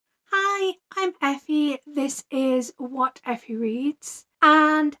I'm Effie, this is What Effie Reads,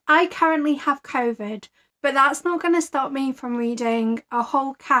 and I currently have COVID, but that's not going to stop me from reading a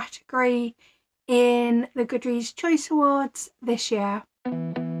whole category in the Goodreads Choice Awards this year.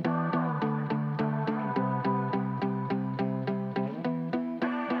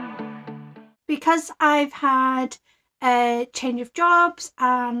 Because I've had a change of jobs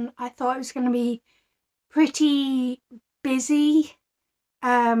and I thought it was going to be pretty busy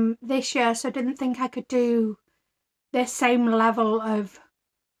this year, so I didn't think I could do the same level of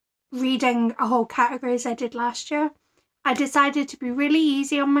reading a whole category as I did last year. I decided to be really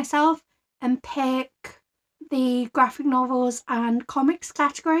easy on myself and pick the graphic novels and comics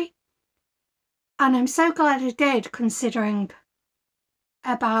category, and I'm so glad I did, considering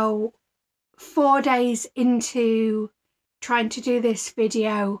about 4 days into trying to do this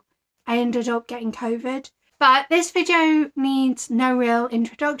video I ended up getting COVID. But this video needs no real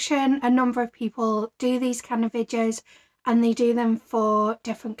introduction. A number of people do these kind of videos and they do them for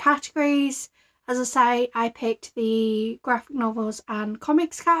different categories. As I say, I picked the graphic novels and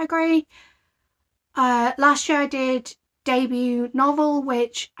comics category. Last year I did debut novel,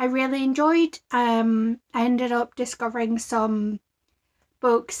 which I really enjoyed. I ended up discovering some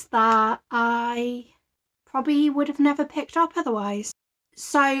books that I probably would have never picked up otherwise.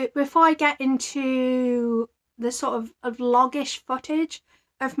 So before I get into the sort of vlogish footage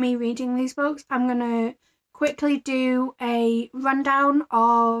of me reading these books, I'm going to quickly do a rundown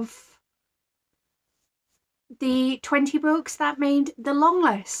of the 20 books that made the long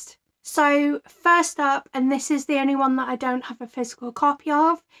list. So first up, and this is the only one that I don't have a physical copy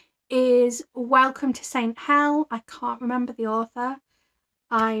of, is Welcome to St. Hell. I can't remember the author.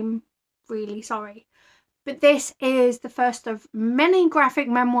 I'm really sorry. But this is the first of many graphic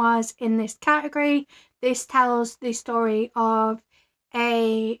memoirs in this category. This tells the story of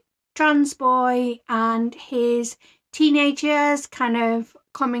a trans boy and his teenage years, kind of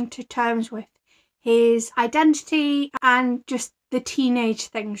coming to terms with his identity and just the teenage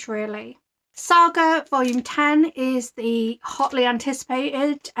things, really. Saga Volume 10 is the hotly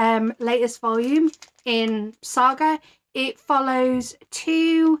anticipated latest volume in Saga. It follows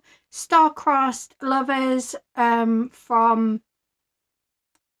two star-crossed lovers from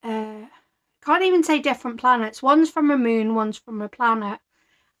can't even say different planets. One's from a moon, one's from a planet,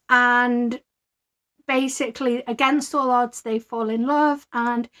 and basically against all odds they fall in love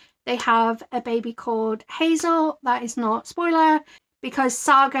and they have a baby called Hazel. That is not spoiler, because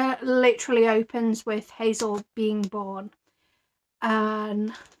Saga literally opens with Hazel being born,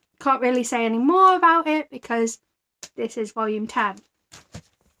 and can't really say any more about it because this is volume 10.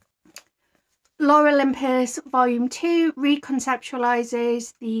 Lore Olympus Volume 2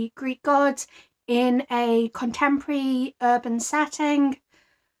 reconceptualizes the Greek gods in a contemporary urban setting.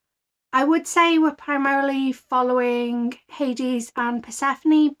 I would say we're primarily following Hades and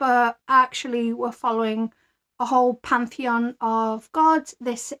Persephone, but actually we're following a whole pantheon of gods.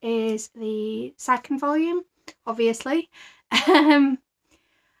 This is the second volume, obviously.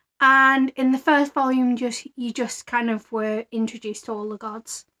 And in the first volume, you just kind of were introduced to all the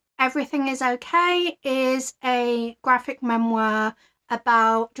gods. Everything is Okay is a graphic memoir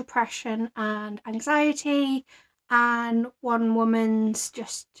about depression and anxiety, and one woman's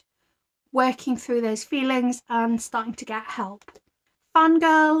just working through those feelings and starting to get help.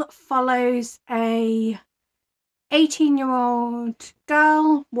 Fangirl follows a 18-year-old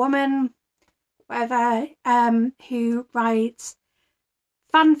girl, woman, whatever, who writes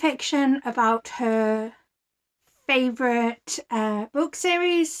fan fiction about her favourite book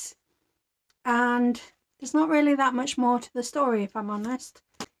series, and there's not really that much more to the story, if I'm honest.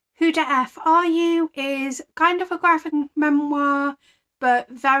 Who the F Are You is kind of a graphic memoir, but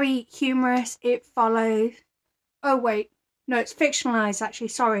very humorous. It follows... Oh wait, no, it's fictionalised actually,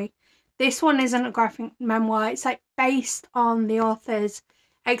 sorry. This one isn't a graphic memoir, it's like based on the author's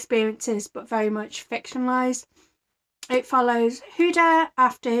experiences, but very much fictionalised. It follows Huda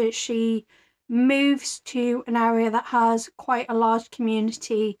after she moves to an area that has quite a large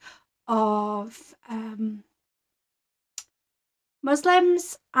community of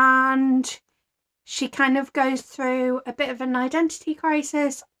Muslims, and she kind of goes through a bit of an identity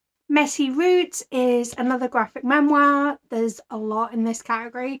crisis. Messy Roots is another graphic memoir. There's a lot in this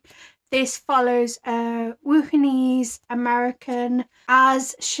category. This follows a Wuhanese American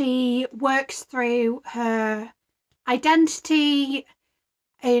as she works through her identity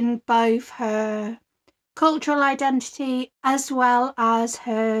in both her cultural identity as well as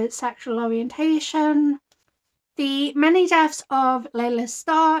her sexual orientation. The Many Deaths of Layla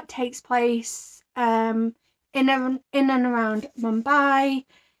Starr takes place in and around Mumbai.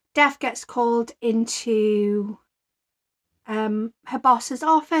 Death gets called into her boss's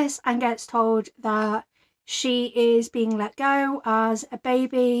office and gets told that she is being let go as a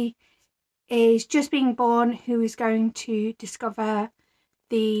baby is just being born who is going to discover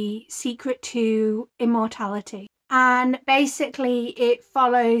the secret to immortality. And basically it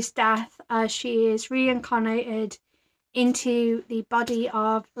follows Death as she is reincarnated into the body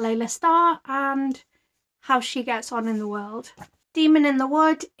of Layla Starr and how she gets on in the world. Demon in the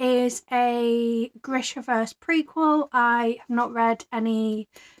Wood is a Grishaverse prequel. I have not read any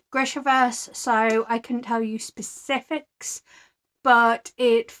Grishaverse, so I couldn't tell you specifics, but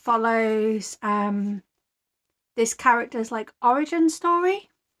it follows this character's like origin story.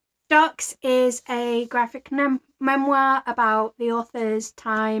 Ducks is a graphic memoir about the author's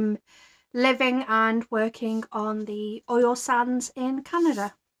time living and working on the oil sands in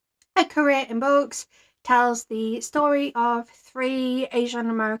Canada. A Career in Books tells the story of 3 Asian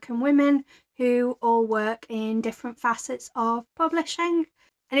American women who all work in different facets of publishing.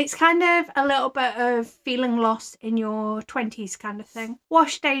 And it's kind of a little bit of feeling lost in your 20s kind of thing.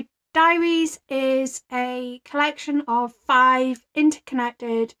 Wash Day Diaries is a collection of 5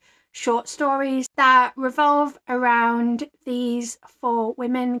 interconnected short stories that revolve around these 4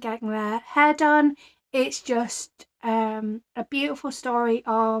 women getting their hair done. It's just a beautiful story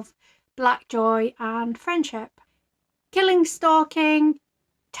of black joy and friendship. Killing Stalking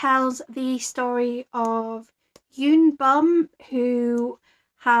tells the story of Yoon Bum, who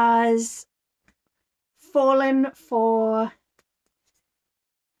has fallen for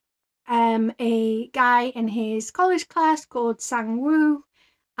a guy in his college class called Sang Woo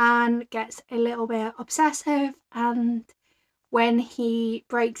and gets a little bit obsessive, and when he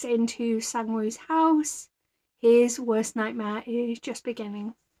breaks into Sang Woo's house, his worst nightmare is just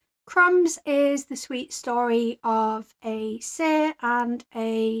beginning. Crumbs is the sweet story of a seer and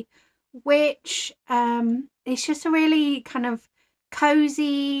a witch. It's just a really kind of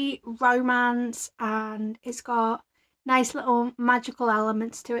cozy romance, and it's got nice little magical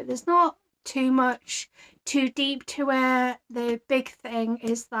elements to it. There's not too much too deep to it. The big thing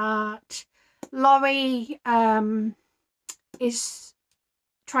is that Laurie is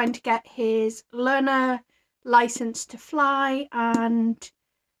trying to get his learner license to fly, and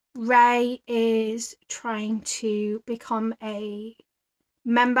Ray is trying to become a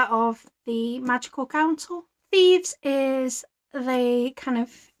member of the Magical Council. Thieves is the kind of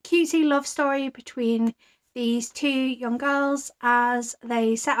cutesy love story between these 2 young girls as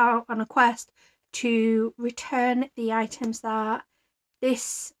they set out on a quest to return the items that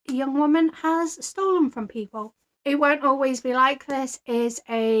this young woman has stolen from people. It Won't Always Be Like This is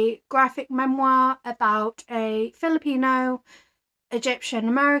a graphic memoir about a Filipino Egyptian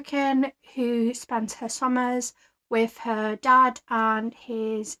American who spends her summers with her dad and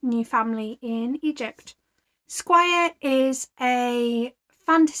his new family in Egypt. Squire is a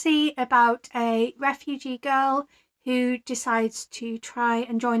fantasy about a refugee girl who decides to try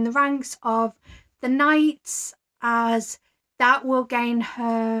and join the ranks of the Knights, as that will gain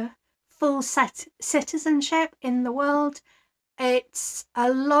her full citizenship in the world. It's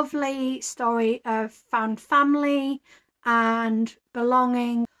a lovely story of found family and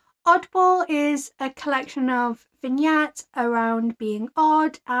belonging. Oddball is a collection of vignettes around being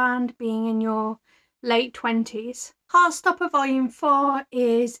odd and being in your late 20s. Heartstopper Volume 4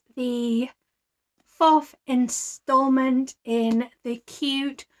 is the 4th installment in the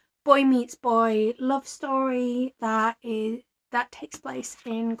cute boy meets boy love story that takes place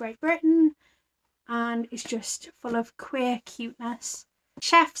in Great Britain and is just full of queer cuteness.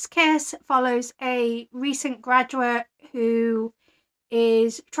 Chef's Kiss follows a recent graduate who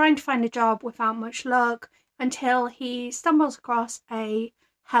is trying to find a job without much luck until he stumbles across a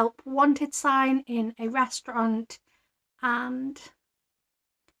help wanted sign in a restaurant and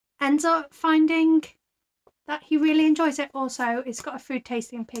ends up finding that he really enjoys it. Also, it's got a food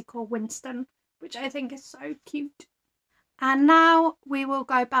tasting pig called Winston, which I think is so cute. And now we will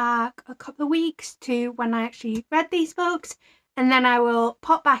go back a couple of weeks to when I actually read these books, and then I will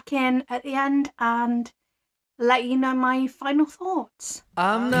pop back in at the end and let you know my final thoughts.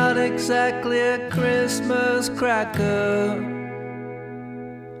 I'm not exactly a Christmas cracker.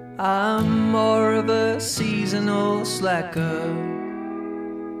 I'm more of a seasonal slacker.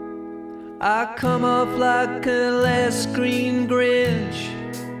 I come off like a less green Grinch,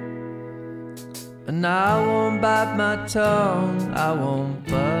 and I won't bite my tongue, I won't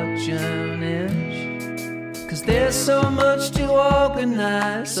budge an inch. 'Cause there's so much to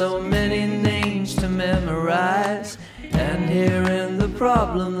organize, so many names to memorize, and herein the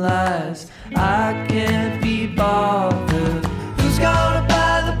problem lies, I can't be bothered. Who's gonna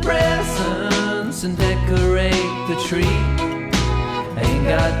buy the tree. Ain't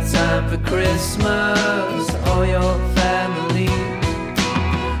got time for Christmas or your family.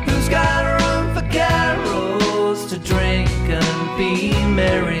 Who's got room for carols to drink and be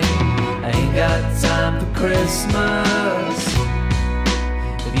merry? Ain't got time for Christmas.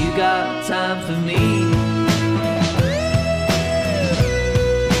 Have you got time for me?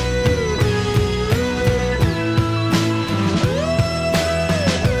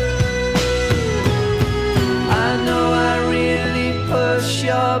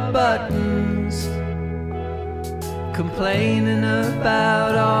 Your buttons, complaining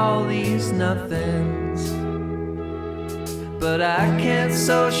about all these nothings, but I can't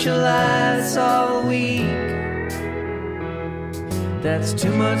socialize all week. That's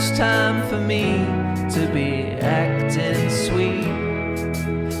too much time for me to be acting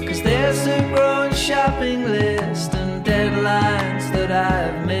sweet, 'cause there's a growing shopping list and deadlines that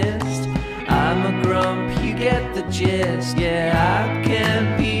I've missed. I'm a grump, you get the gist. Yeah, I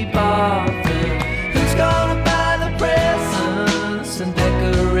can't be bothered. Who's gonna buy the presents and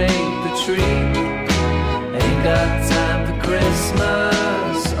decorate the tree? Ain't got time for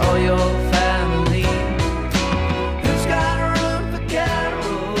Christmas or your family. Who's got room for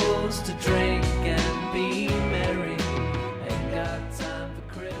carols to drink and be merry? Ain't got time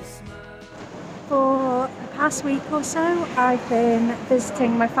for Christmas. For the past week or so, I've been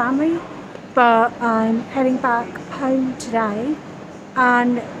visiting my family, but I'm heading back home today,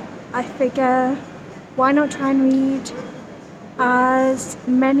 and I figure why not try and read as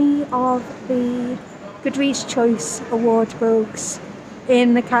many of the Goodreads Choice Award books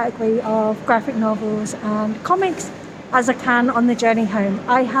in the category of graphic novels and comics as I can on the journey home.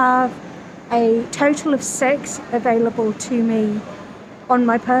 I have a total of 6 available to me on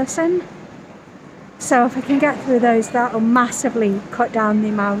my person. So if I can get through those, that will massively cut down the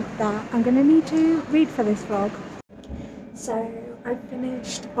amount that I'm going to need to read for this vlog. So I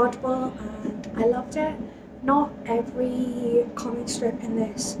finished Oddball and I loved it. Not every comic strip in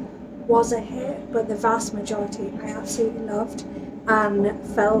this was a hit, but the vast majority I absolutely loved and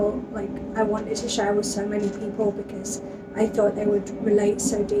felt like I wanted to share with so many people because I thought they would relate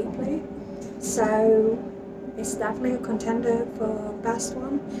so deeply. So it's definitely a contender for best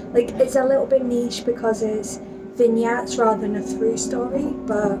one. Like, it's a little bit niche because it's vignettes rather than a through story,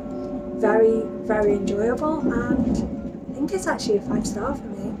 but very, very enjoyable, and I think it's actually a 5-star for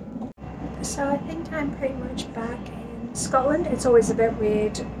me. So I think I'm pretty much back in Scotland. It's always a bit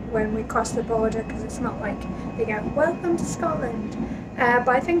weird when we cross the border because it's not like they go, welcome to Scotland. But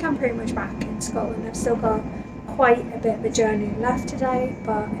I think I'm pretty much back in Scotland. I've still got quite a bit of a journey left today,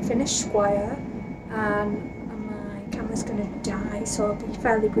 but I finished Squire and camera's gonna die, so I'll be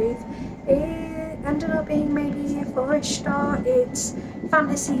fairly brief. It ended up being maybe a 4-ish star. It's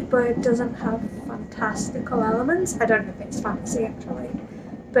fantasy, but it doesn't have fantastical elements. I don't know if it's fantasy actually,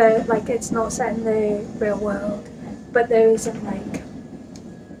 but like it's not set in the real world, but there isn't like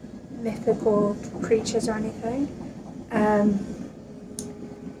mythical creatures or anything.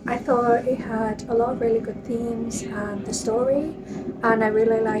 I thought it had a lot of really good themes and the story, and I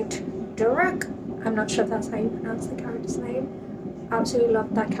really liked Durak. I'm not sure if that's how you pronounce the character's name. Absolutely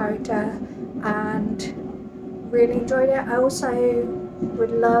loved that character and really enjoyed it. I also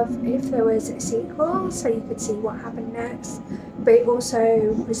would love if there was a sequel so you could see what happened next, but it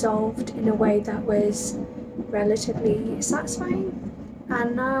also resolved in a way that was relatively satisfying.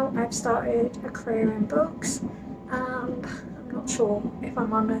 And now I've started a career in books, and I'm not sure, if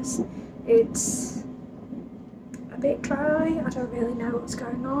I'm honest. It's a bit dry, I don't really know what's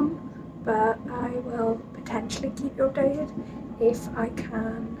going on, but I will potentially keep you updated if I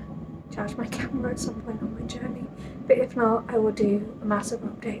can charge my camera at some point on my journey, but if not, I will do a massive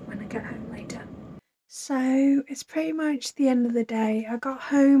update when I get home later. So it's pretty much the end of the day. I got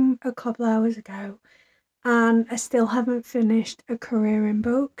home a couple hours ago and I still haven't finished a career in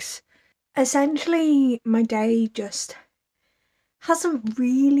books. Essentially my day just hasn't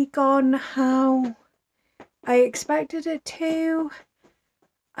really gone how I expected it to.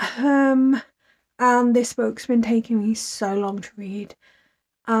 And this book's been taking me so long to read,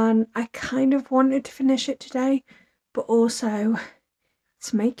 and I kind of wanted to finish it today, but also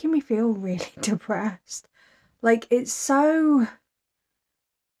it's making me feel really depressed. Like, it's so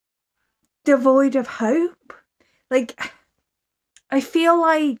devoid of hope. Like, I feel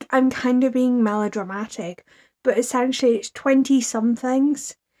like I'm kind of being melodramatic, but essentially it's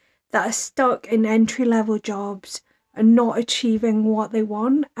 20-somethings that are stuck in entry-level jobs and not achieving what they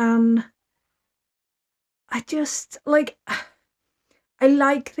want, and I just, like, I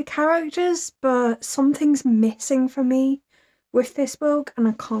like the characters, but something's missing for me with this book and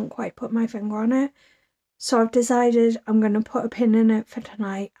I can't quite put my finger on it. So I've decided I'm going to put a pin in it for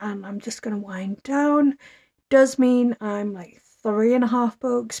tonight and I'm just going to wind down. Does mean I'm like 3.5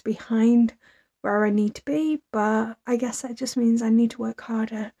 books behind where I need to be, but I guess that just means I need to work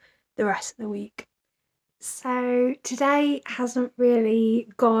harder the rest of the week. So today hasn't really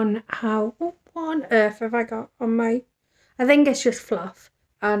gone how... what on earth have I got on my... I think it's just fluff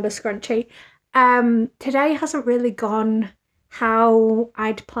and a scrunchie. Today hasn't really gone how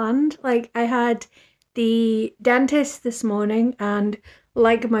I'd planned. Like, I had the dentist this morning and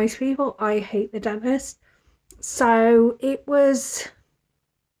like most people, I hate the dentist. So it was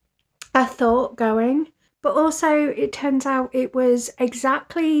a thought going, but also it turns out it was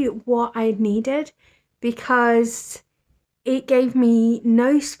exactly what I needed because it gave me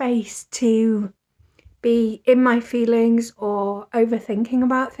no space to be in my feelings or overthinking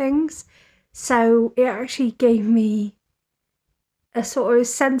about things. So it actually gave me a sort of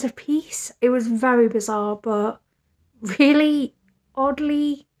sense of peace. It was very bizarre, but really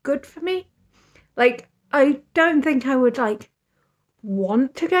oddly good for me. Like, I don't think I would like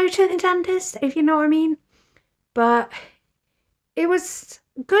want to go to the dentist, if you know what I mean, but it was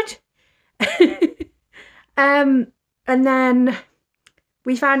good. And then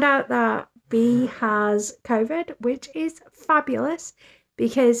we found out that B has COVID, which is fabulous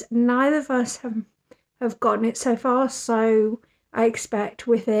because neither of us have gotten it so far, so I expect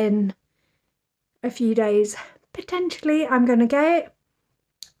within a few days potentially I'm going to get it,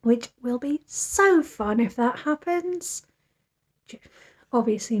 which will be so fun if that happens.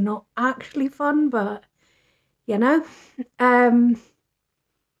 Obviously not actually fun, but you know.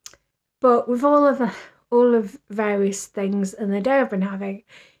 But with all of various things in the day I've been having,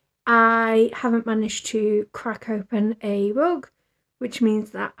 I haven't managed to crack open a rug, which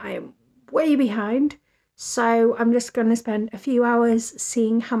means that I am way behind. So I'm just going to spend a few hours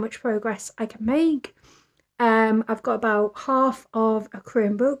seeing how much progress I can make. I've got about half of a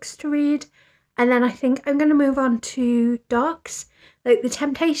Korean books to read, and then I think I'm going to move on to docs. Like, the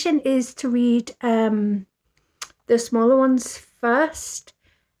temptation is to read the smaller ones first,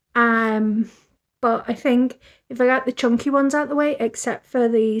 but I think if I get the chunky ones out the way, except for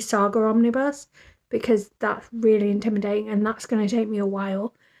the Saga Omnibus, because that's really intimidating and that's going to take me a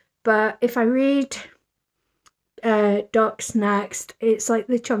while, but if I read docs next, it's like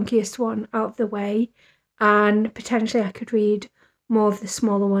the chunkiest one out of the way, and potentially I could read more of the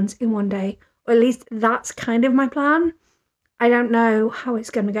smaller ones in one day, or at least that's kind of my plan. I don't know how it's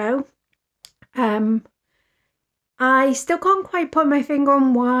going to go. I still can't quite put my finger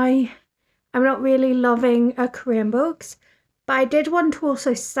on why I'm not really loving Korean books, but I did want to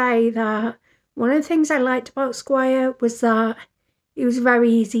also say that one of the things I liked about Squire was that it was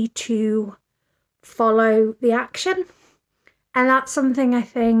very easy to follow the action, and that's something I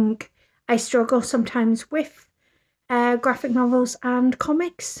think I struggle sometimes with graphic novels and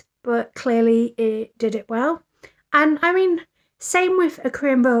comics, but clearly it did it well. And I mean, same with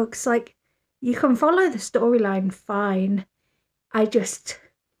Korean books, like, you can follow the storyline fine. I just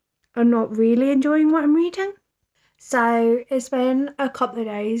am not really enjoying what I'm reading. So it's been a couple of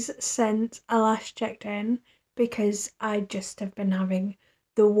days since I last checked in because I just have been having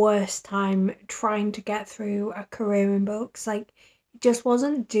the worst time trying to get through a Korean books. Like, it just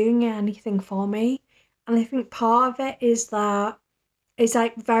wasn't doing anything for me. And I think part of it is that it's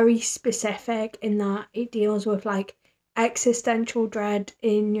like very specific in that it deals with like existential dread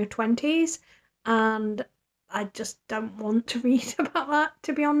in your 20s, and I just don't want to read about that,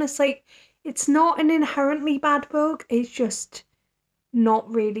 to be honest. Like, it's not an inherently bad book, it's just not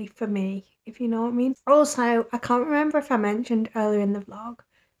really for me, if you know what I mean. Also, I can't remember if I mentioned earlier in the vlog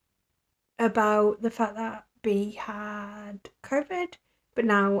about the fact that B had COVID, but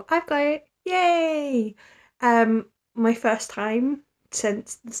now I've got it. Yay! My first time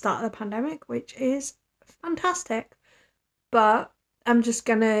since the start of the pandemic, which is fantastic. But I'm just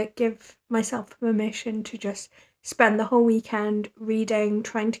gonna give myself permission to just spend the whole weekend reading,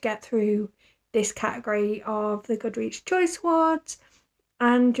 trying to get through this category of the Goodreads Choice Awards,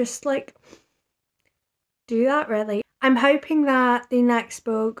 and just like do that really. I'm hoping that the next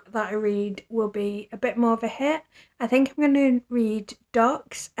book that I read will be a bit more of a hit. I think I'm going to read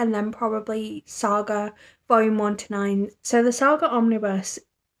Docs and then probably Saga Volume 1 to 9. So the Saga Omnibus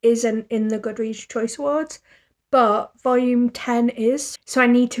isn't in the Goodreads Choice Awards, but Volume 10 is. So I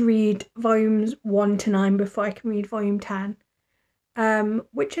need to read Volumes 1 to 9 before I can read Volume 10,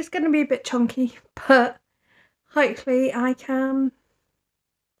 which is going to be a bit chunky, but hopefully I can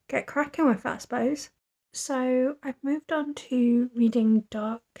get cracking with that, I suppose. So I've moved on to reading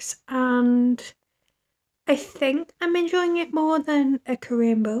Docs, and I think I'm enjoying it more than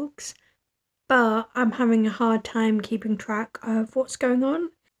Korean books, but I'm having a hard time keeping track of what's going on.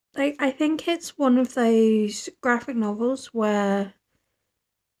 Like, I think it's one of those graphic novels where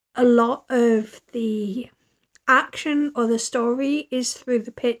a lot of the action or the story is through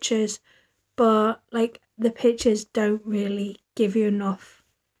the pictures, but like the pictures don't really give you enough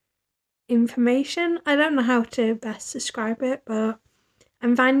information. I don't know how to best describe it, but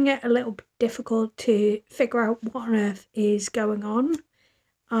I'm finding it a little bit difficult to figure out what on earth is going on.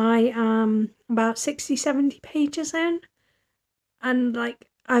 I am about 60-70 pages in, and like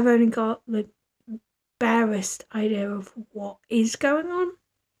I've only got the barest idea of what is going on.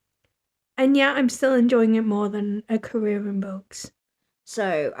 And yet I'm still enjoying it more than a career in books.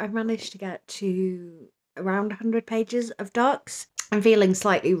 So I've managed to get to around 100 pages of Ducks. I'm feeling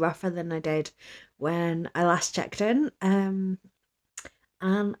slightly rougher than I did when I last checked in. And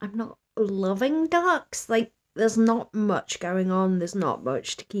I'm not loving Ducks. Like, there's not much going on. There's not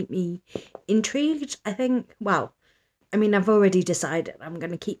much to keep me intrigued. I think, well, I mean, I've already decided I'm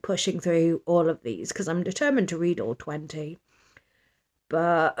going to keep pushing through all of these because I'm determined to read all 20.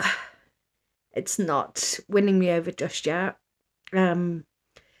 But it's not winning me over just yet.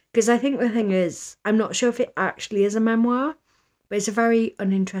 Because I think the thing is, I'm not sure if it actually is a memoir, but it's a very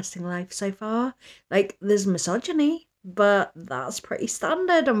uninteresting life so far. Like, there's misogyny, but that's pretty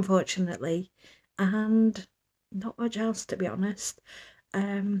standard, unfortunately. And not much else, to be honest.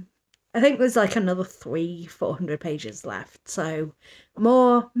 I think there's like another 300-400 pages left, so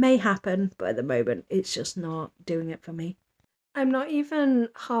more may happen, but at the moment it's just not doing it for me. I'm not even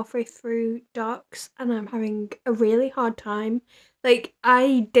halfway through Ducks and I'm having a really hard time. Like,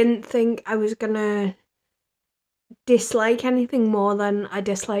 I didn't think I was gonna dislike anything more than I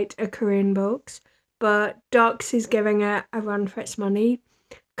disliked a career in books, but Ducks is giving it a run for its money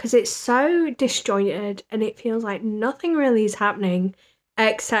because it's so disjointed and it feels like nothing really is happening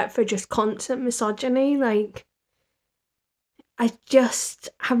except for just constant misogyny. Like, I just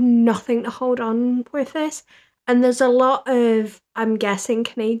have nothing to hold on with this. And there's a lot of, I'm guessing,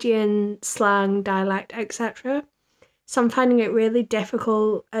 Canadian slang, dialect, etc. So I'm finding it really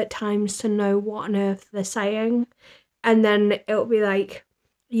difficult at times to know what on earth they're saying. And then it'll be like,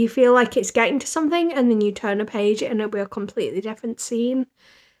 you feel like it's getting to something and then you turn a page and it'll be a completely different scene.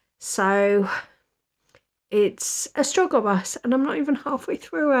 So it's a struggle bus and I'm not even halfway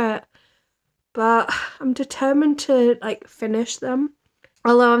through it. But I'm determined to like finish them.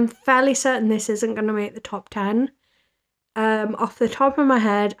 Although I'm fairly certain this isn't going to make the top 10. Off the top of my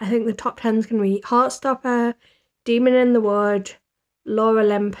head, I think the top 10 is going to be Heartstopper, Demon in the Wood, Lore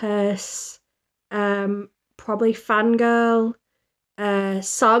Olympus, probably Fangirl,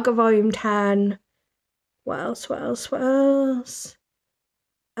 Saga Volume 10. What else?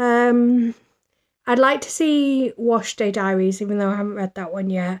 I'd like to see Wash Day Diaries, even though I haven't read that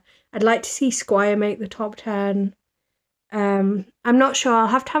one yet. I'd like to see Squire make the top 10. I'm not sure. I'll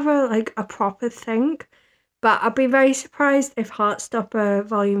have to have a proper think, but I'd be very surprised if Heartstopper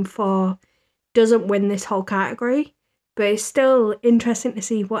Volume 4 doesn't win this whole category. But it's still interesting to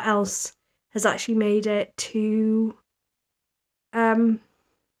see what else has actually made it to the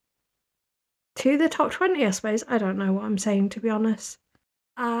top 20, I suppose. I don't know what I'm saying, to be honest.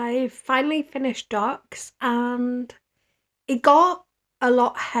 I finally finished Ducks and it got a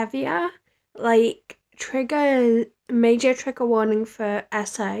lot heavier. Like, major trigger warning for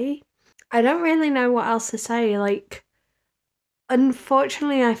essay. I don't really know what else to say. Like,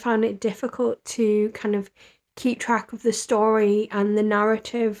 unfortunately, I found it difficult to kind of keep track of the story, and the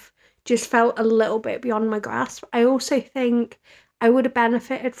narrative just felt a little bit beyond my grasp. I also think I would have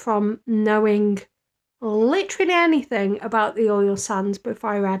benefited from knowing literally anything about the oil sands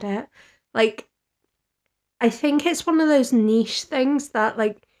before I read it. Like, I think it's one of those niche things that,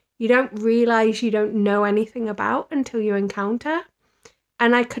 like, you don't realise you don't know anything about until you encounter.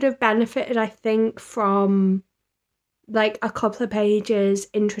 And I could have benefited, I think, from like a couple of pages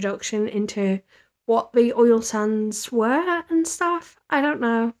introduction into what the oil sands were and stuff. I don't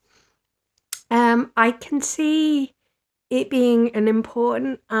know. I can see it being an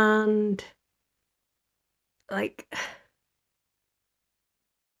important and like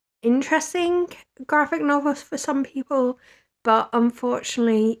interesting graphic novel for some people, but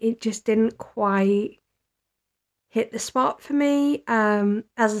unfortunately it just didn't quite hit the spot for me. As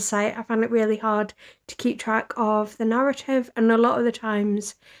I say, I found it really hard to keep track of the narrative, and a lot of the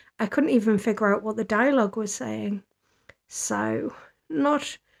times I couldn't even figure out what the dialogue was saying. So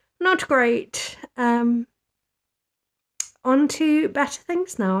not great. On to better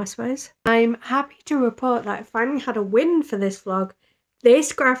things now, I suppose. I'm happy to report that I finally had a win for this vlog.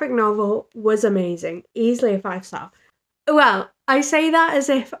 This graphic novel was amazing. Easily a 5-star. Well, I say that as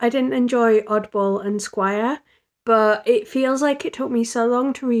if I didn't enjoy Oddball and Squire, but it feels like it took me so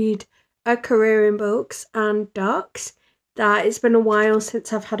long to read A Career in Books and Ducks that it's been a while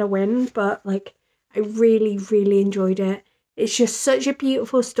since I've had a win, but like I really, really enjoyed it. It's just such a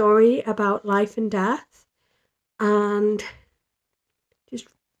beautiful story about life and death, and just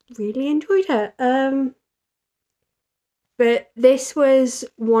really enjoyed it. But this was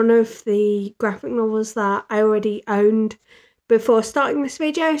one of the graphic novels that I already owned before starting this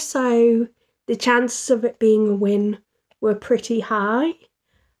video, so the chances of it being a win were pretty high.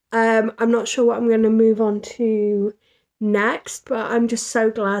 I'm not sure what I'm going to move on to next, but I'm just so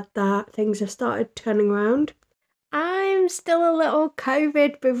glad that things have started turning around. I'm still a little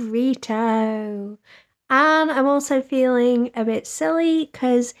COVID burrito, and I'm also feeling a bit silly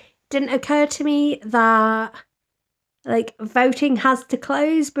because it didn't occur to me that like voting has to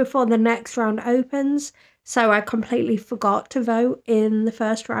close before the next round opens, so I completely forgot to vote in the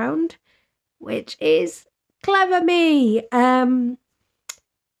first round, which is clever me.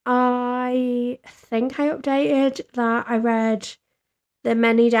 I think I updated that I read The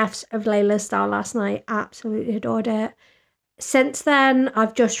Many Deaths of Layla Starr last night. Absolutely adored it. Since then,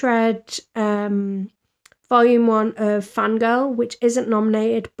 I've just read Volume 1 of Fangirl, which isn't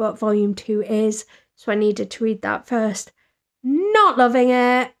nominated, but Volume 2 is, so I needed to read that first. Not loving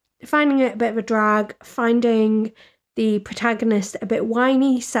it, finding it a bit of a drag, finding the protagonist a bit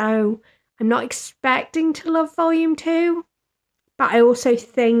whiny, so I'm not expecting to love Volume 2, but I also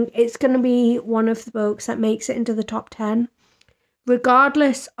think it's going to be one of the books that makes it into the top 10.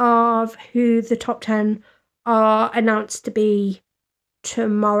 Regardless of who the top 10 are announced to be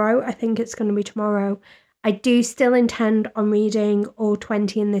tomorrow, I think it's going to be tomorrow, I do still intend on reading all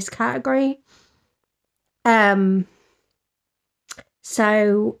 20 in this category.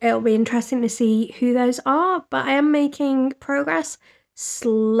 So it'll be interesting to see who those are, but I am making progress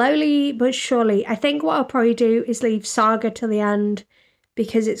slowly but surely. I think what I'll probably do is leave Saga to the end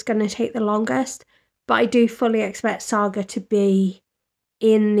because it's going to take the longest, but I do fully expect Saga to be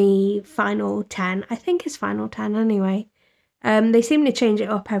in the final 10. I think it's final 10 anyway. They seem to change it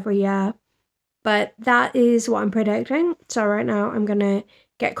up every year, but that is what I'm predicting. So right now I'm going to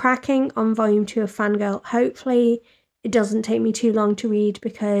get cracking on Volume 2 of Fangirl. Hopefully it doesn't take me too long to read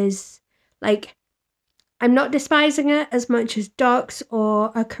because, like, I'm not despising it as much as Ducks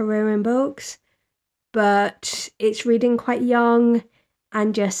or A Career in Books, but it's reading quite young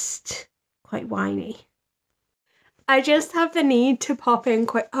and just quite whiny. I just have the need to pop in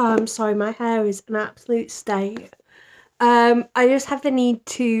quick. Oh, I'm sorry, my hair is an absolute state. I just have the need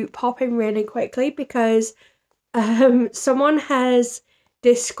to pop in really quickly because someone has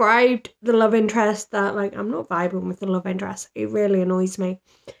described the love interest that, like, I'm not vibing with the love interest. It really annoys me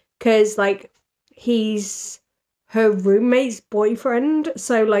because, like, he's her roommate's boyfriend,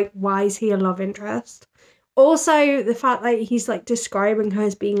 so, like, why is he a love interest? Also, the fact that he's, like, describing her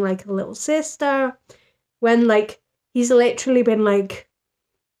as being, like, a little sister when, like, he's literally been like,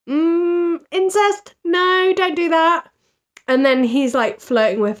 incest? No, don't do that. And then he's, like,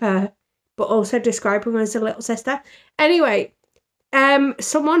 flirting with her, but also describing her as a little sister. Anyway,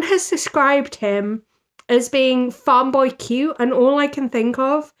 someone has described him as being farm boy cute, and all I can think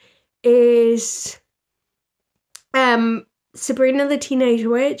of is Sabrina the Teenage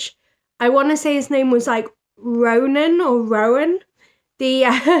Witch. I want to say his name was like Ronan or Rowan,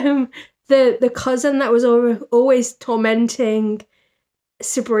 the cousin that was always tormenting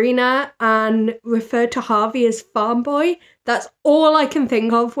Sabrina and referred to Harvey as farm boy. That's all I can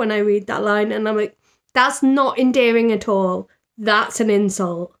think of when I read that line, and I'm like, that's not endearing at all. That's an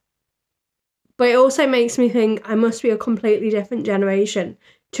insult. But it also makes me think I must be a completely different generation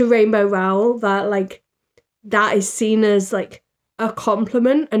to Rainbow Rowell, that, like, that is seen as, like, a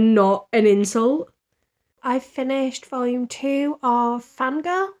compliment and not an insult. I finished Volume 2 of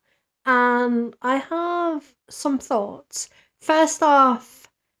Fangirl, and I have some thoughts. First off,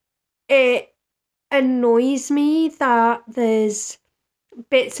 it annoys me that there's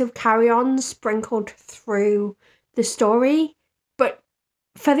bits of carry-on sprinkled through the story, but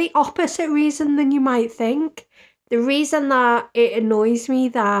for the opposite reason than you might think. The reason that it annoys me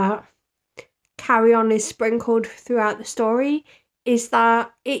that carry-on is sprinkled throughout the story is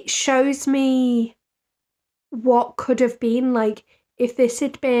that it shows me what could have been, like, if this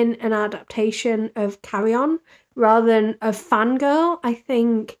had been an adaptation of Carry On rather than of Fangirl. I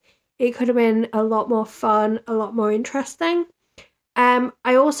think it could have been a lot more fun, a lot more interesting.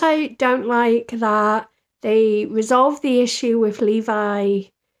 I also don't like that they resolved the issue with Levi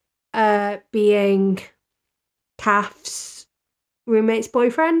being Kath's roommate's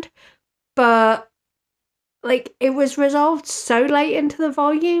boyfriend, but like, it was resolved so late into the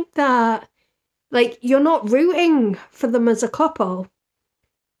volume that, like, you're not rooting for them as a couple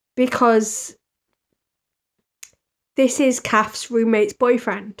because this is Kath's roommate's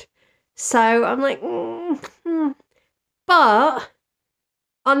boyfriend. So I'm like, But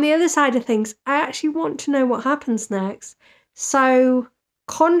on the other side of things, I actually want to know what happens next. So,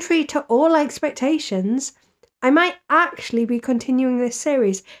 contrary to all expectations, I might actually be continuing this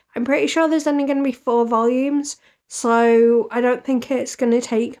series. I'm pretty sure there's only going to be 4 volumes, so I don't think it's going to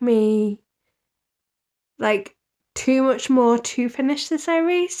take me, like, too much more to finish the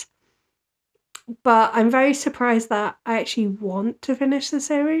series. But I'm very surprised that I actually want to finish the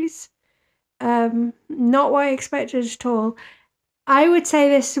series. Not what I expected at all. I would say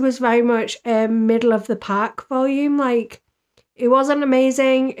this was very much a middle of the pack volume. Like, it wasn't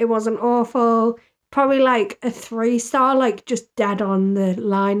amazing, it wasn't awful. Probably like a 3-star, like just dead on the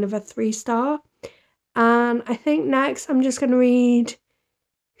line of a 3-star. And I think next I'm just going to read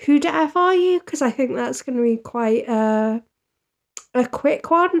Who the F Are You? Because I think that's going to be quite a quick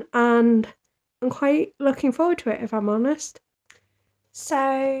one, and I'm quite looking forward to it, if I'm honest.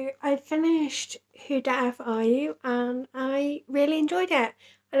 So I finished Who the F Are You? And I really enjoyed it.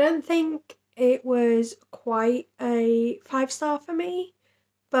 I don't think it was quite a 5-star for me,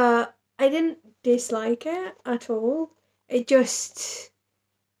 but I didn't dislike it at all. It just,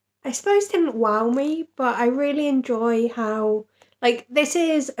 I suppose, didn't wow me, but I really enjoy how, like, this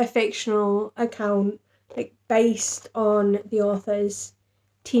is a fictional account, like, based on the author's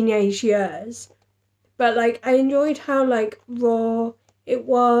teenage years, but, like, I enjoyed how, like, raw it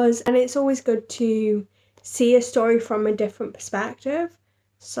was, and it's always good to see a story from a different perspective,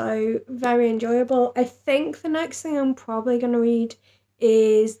 so very enjoyable. I think the next thing I'm probably going to read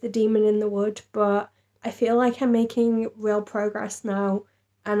is The Demon in the Wood, but I feel like I'm making real progress now,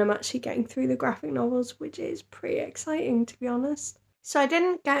 and I'm actually getting through the graphic novels, which is pretty exciting, to be honest. So I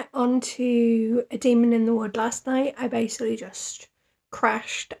didn't get onto A Demon in the Wood last night. I basically just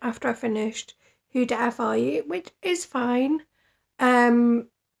crashed after I finished Who the F Are You, which is fine.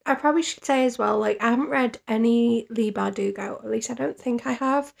 I probably should say as well, like, I haven't read any Leigh Bardugo, at least I don't think I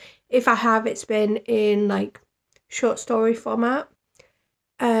have. If I have, it's been in, like, short story format.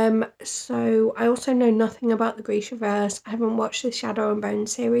 So I also know nothing about the Grishaverse. I haven't watched the Shadow and Bone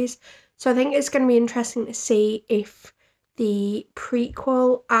series, so I think it's going to be interesting to see if the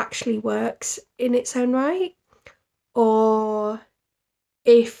prequel actually works in its own right, or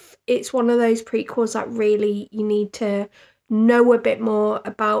if it's one of those prequels that really you need to know a bit more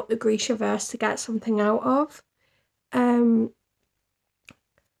about the Grishaverse to get something out of.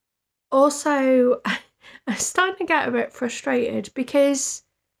 Also, I'm starting to get a bit frustrated because,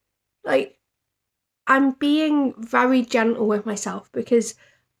 like, I'm being very gentle with myself because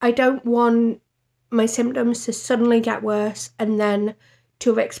I don't want my symptoms to suddenly get worse and then to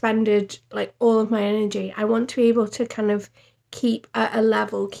have expended, like, all of my energy. I want to be able to kind of keep at a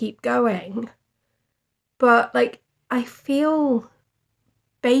level, keep going. But, like, I feel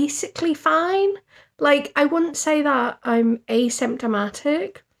basically fine. Like, I wouldn't say that I'm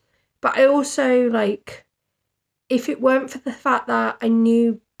asymptomatic, but I also, like, if it weren't for the fact that I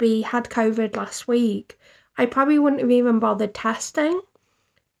knew B had COVID last week, I probably wouldn't have even bothered testing,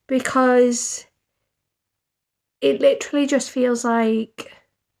 because it literally just feels like,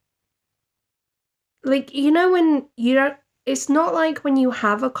 you know, when you don't, it's not like when you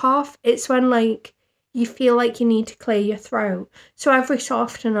have a cough, it's when, like, you feel like you need to clear your throat. So every so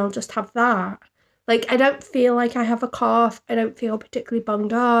often I'll just have that. Like, I don't feel like I have a cough, I don't feel particularly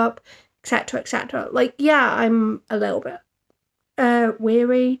bunged up, etc, etc. Like, yeah, I'm a little bit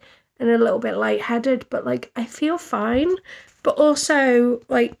weary and a little bit lightheaded, but, like, I feel fine. But also,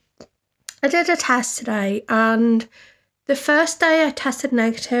 like, I did a test today, and the first day I tested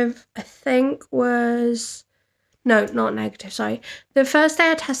negative, I think was, no, not negative, sorry. The first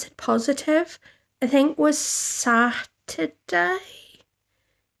day I tested positive, I think was Saturday. I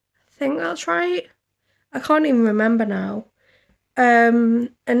think that's right. I can't even remember now.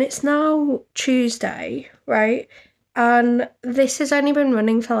 And it's now Tuesday, right? And this has only been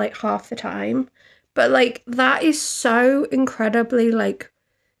running for, like, half the time. But, like, that is so incredibly, like,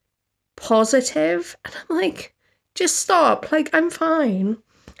 positive. And I'm like, just stop. Like, I'm fine.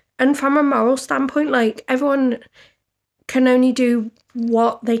 And from a moral standpoint, like, everyone can only do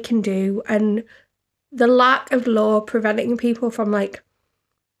what they can do. And the lack of law preventing people from, like,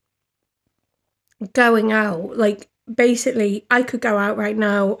 going out, like, basically I could go out right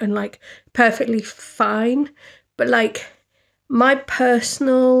now and, like, perfectly fine, but, like, my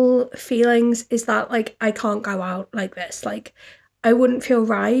personal feelings is that, like, I can't go out like this. Like, I wouldn't feel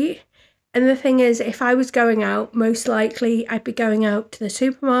right. And the thing is, if I was going out, most likely I'd be going out to the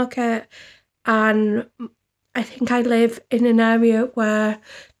supermarket, and I think I live in an area where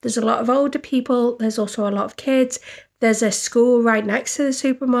there's a lot of older people, there's also a lot of kids, there's a school right next to the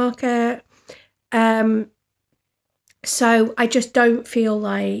supermarket. So I just don't feel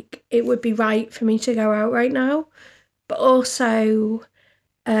like it would be right for me to go out right now. But also,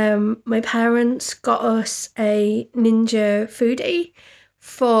 my parents got us a Ninja Foodie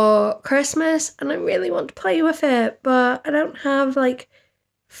for Christmas, and I really want to play with it, but I don't have like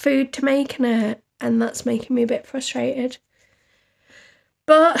food to make in it, and that's making me a bit frustrated.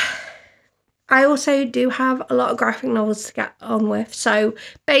 But I also do have a lot of graphic novels to get on with, so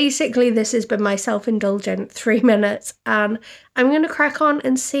basically this has been my self-indulgent 3 minutes, and I'm going to crack on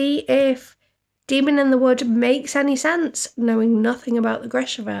and see if Demon in the Wood makes any sense, knowing nothing about the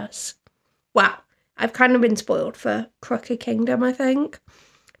Grishaverse. Wow, I've kind of been spoiled for Crooked Kingdom, I think.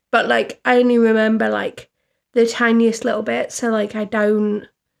 But, like, I only remember, like, the tiniest little bit, so, like, I don't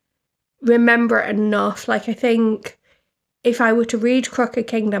remember it enough. Like, I think if I were to read Crooked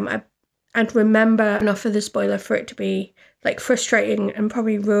Kingdom, I'd remember enough of the spoiler for it to be, like, frustrating and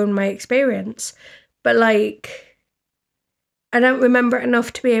probably ruin my experience. But, like, I don't remember it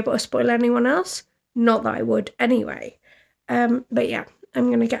enough to be able to spoil anyone else. Not that I would anyway. But yeah, I'm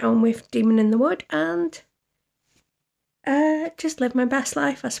going to get on with Demon in the Wood and just live my best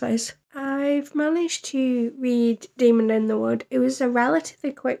life, I suppose. I've managed to read Demon in the Wood. It was a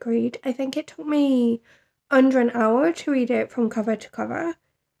relatively quick read. I think it took me under an hour to read it from cover to cover.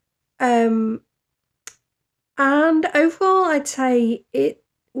 And overall, I'd say it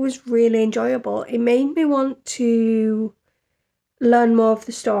was really enjoyable. It made me want to learn more of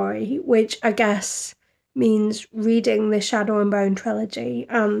the story, which I guess means reading the Shadow and Bone trilogy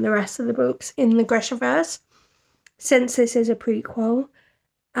and the rest of the books in the Grishaverse, since this is a prequel.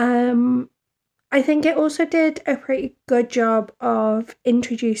 I think it also did a pretty good job of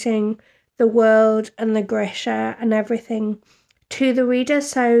introducing the world and the Grisha and everything to the reader,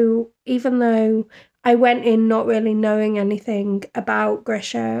 so even though I went in not really knowing anything about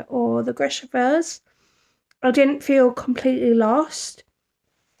Grisha or the Grishaverse, I didn't feel completely lost.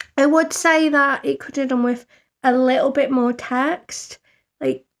 I would say that it could have done with a little bit more text.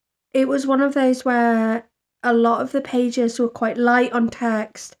 Like, it was one of those where a lot of the pages were quite light on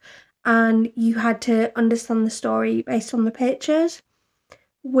text and you had to understand the story based on the pictures,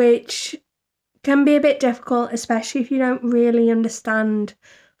 which can be a bit difficult, especially if you don't really understand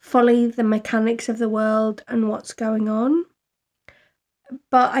fully the mechanics of the world and what's going on.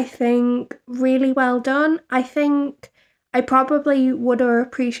 But I think really well done. I think I probably would have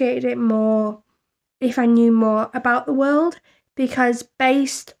appreciated it more if I knew more about the world, because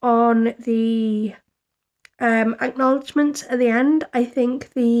based on the acknowledgements at the end, I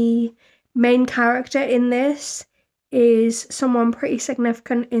think the main character in this is someone pretty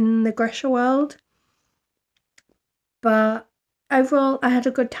significant in the Grisha world. But overall, I had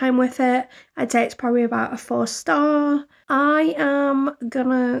a good time with it. I'd say it's probably about a 4-star. I am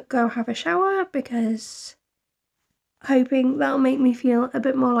gonna go have a shower because hoping that'll make me feel a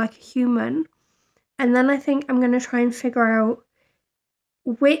bit more like a human. And then I think I'm gonna try and figure out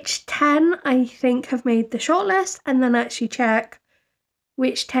which 10 I think have made the shortlist, and then actually check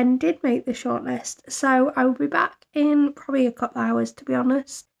which 10 did make the shortlist. So I will be back in probably a couple hours, to be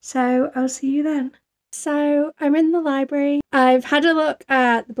honest. So I'll see you then. So I'm in the library. I've had a look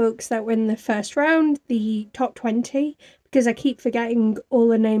at the books that were in the first round, the top 20, because I keep forgetting all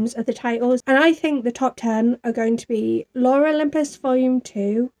the names of the titles. And I think the top 10 are going to be Lore Olympus Volume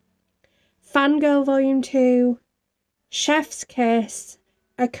 2, Fangirl Volume 2, Chef's Kiss,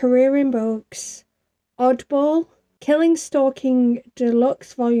 A Career in Books, Oddball, Killing Stalking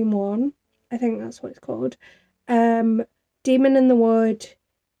Deluxe Volume 1, I think that's what it's called, Demon in the Wood,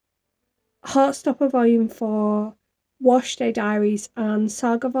 Heartstopper Volume 4, Wash Day Diaries, and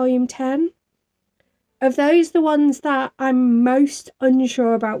Saga Volume 10. Of those, the ones that I'm most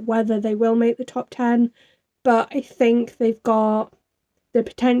unsure about whether they will make the top 10, but I think they've got the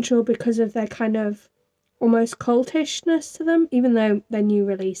potential because of their kind of almost cultishness to them, even though they're new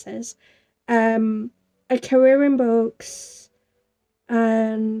releases. A Career in Books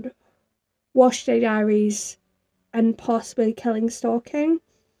and Wash Day Diaries and possibly Killing Stalking.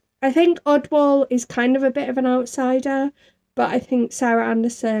 I think Oddball is kind of a bit of an outsider, but I think Sara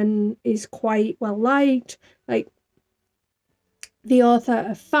Andersen is quite well liked. Like, the author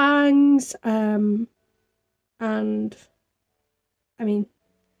of Fangs, and I mean,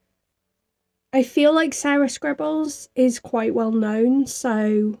 I feel like Sarah Scribbles is quite well known,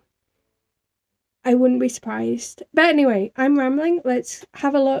 so I wouldn't be surprised. But anyway, I'm rambling. Let's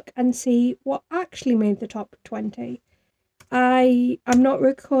have a look and see what actually made the top 20. I'm not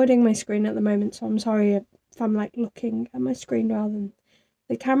recording my screen at the moment, so I'm sorry if I'm like looking at my screen rather than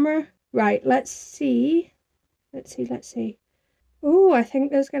the camera. Right, let's see. Let's see. Oh, I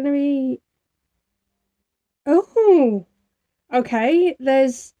think there's going to be... Oh, okay.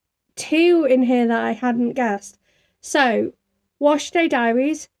 There's 2 in here that I hadn't guessed. So, Wash Day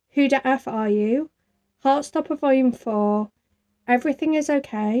Diaries, Who the F Are You? Heartstopper Volume 4, Everything Is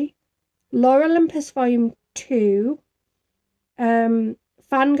Okay, Lore Olympus Volume 2, Fangirl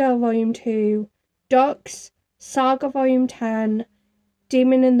Volume 2, Ducks, Saga Volume 10,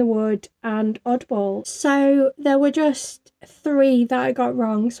 Demon in the Wood, and Oddball. So there were just 3 that I got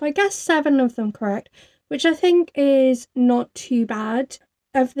wrong. So I guess 7 of them correct, which I think is not too bad.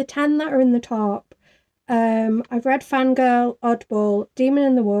 Of the 10 that are in the top, I've read Fangirl, Oddball, Demon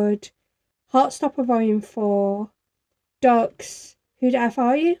in the Wood, Heartstopper Volume 4, Ducks, Who the F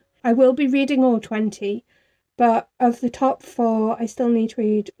Are You? I will be reading all 20, but of the top 4, I still need to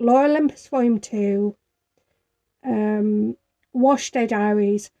read Lore Olympus Volume 2, Wash Day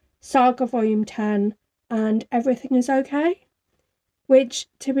Diaries, Saga Volume 10, and Everything Is Okay. Which,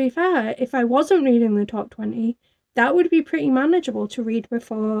 to be fair, if I wasn't reading the top 20, that would be pretty manageable to read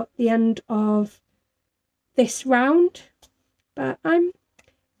before the end of this round. But I'm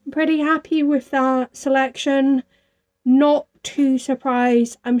pretty happy with that selection. Not too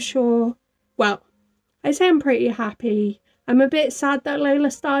surprised, I'm sure. Well, I say I'm pretty happy. I'm a bit sad that Lola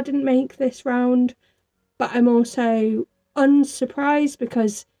Star didn't make this round, but I'm also unsurprised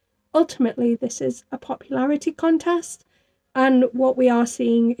because ultimately this is a popularity contest, and what we are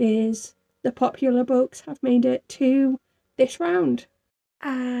seeing is the popular books have made it to this round.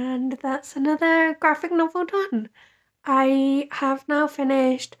 And that's another graphic novel done. I have now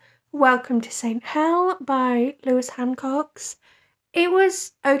finished Welcome to St. Hell by Lewis Hancox. It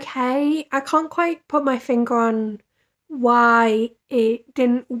was okay. I can't quite put my finger on why it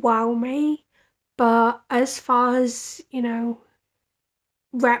didn't wow me, but as far as,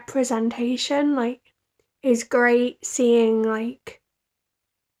 representation, is great seeing,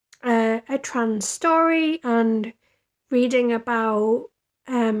 a trans story and reading about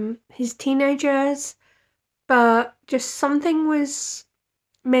his teenagers, but just something was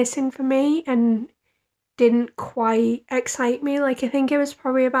missing for me and didn't quite excite me. I think it was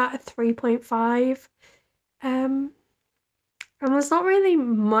probably about a 3.5. And there's not really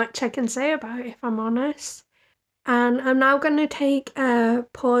much I can say about it, if I'm honest. And I'm now going to take a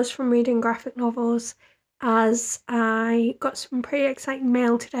pause from reading graphic novels as I got some pretty exciting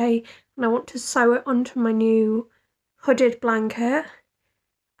mail today and I want to sew it onto my new hooded blanket.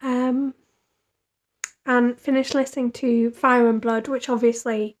 And finish listening to Fire and Blood, which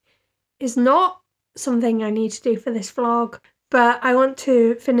obviously is not something I need to do for this vlog, but I want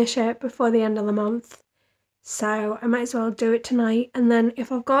to finish it before the end of the month. So I might as well do it tonight. And then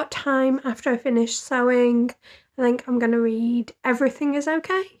if I've got time after I finish sewing, I think I'm going to read Everything Is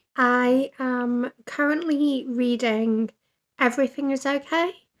Okay. I am currently reading Everything Is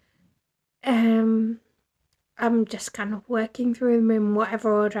Okay. I'm just kind of working through them in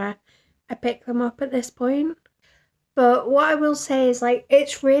whatever order I pick them up at this point. But what I will say is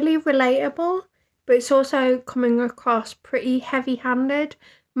it's really relatable, but it's also coming across pretty heavy-handed,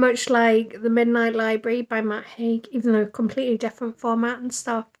 much like The Midnight Library by Matt Haig, even though completely different format and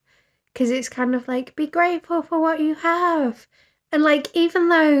stuff. Because it's kind of be grateful for what you have. And even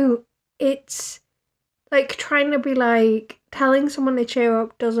though it's trying to be telling someone to cheer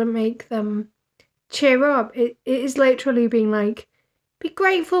up doesn't make them cheer up, it is literally being be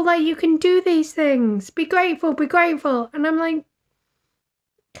grateful that you can do these things. Be grateful. And I'm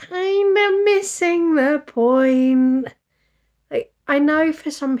kind of missing the point. I know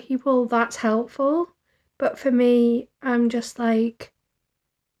for some people that's helpful, but for me, I'm just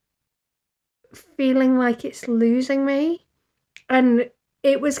feeling it's losing me. And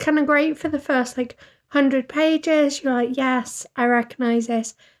it was kind of great for the first 100 pages. You're yes, I recognize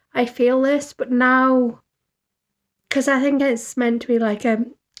this. I feel this. But now, because I think it's meant to be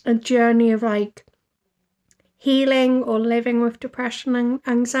a journey of healing or living with depression and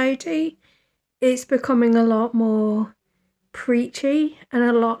anxiety, it's becoming a lot more preachy and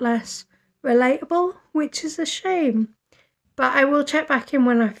a lot less relatable, which is a shame. But I will check back in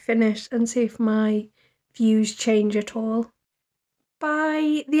when I've finished and see if my views change at all.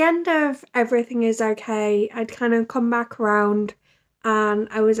 By the end of Everything Is Okay, I'd kind of come back around and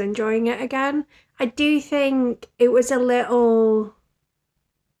I was enjoying it again. I do think it was a little...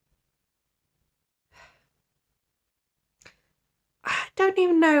 don't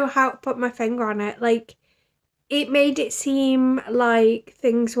even know how to put my finger on it. Like, it made it seem like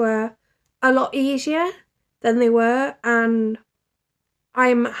things were a lot easier than they were, and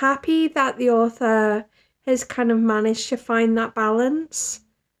I'm happy that the author has kind of managed to find that balance,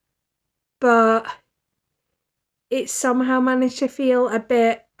 but it somehow managed to feel a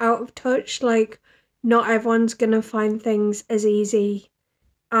bit out of touch. Like, not everyone's gonna find things as easy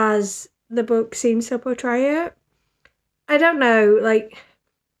as the book seems to portray it. I don't know, like,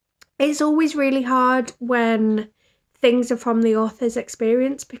 it's always really hard when things are from the author's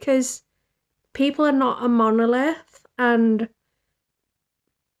experience, because people are not a monolith, and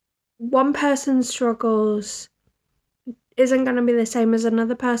one person's struggles isn't going to be the same as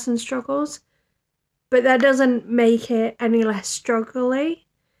another person's struggles, but that doesn't make it any less struggly.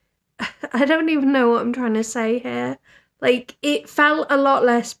 I don't even know what I'm trying to say here. Like, it felt a lot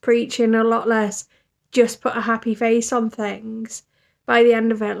less preaching, a lot less just put a happy face on things by the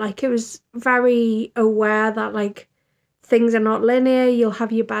end of it. Like, it was very aware that, like, things are not linear, you'll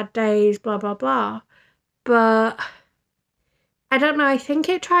have your bad days, blah, blah, blah. But I don't know, I think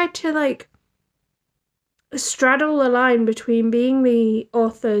it tried to, like, straddle the line between being the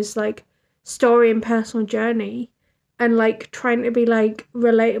author's, like, story and personal journey and, like, trying to be, like,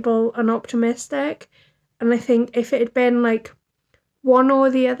 relatable and optimistic. And I think if it had been, like, one or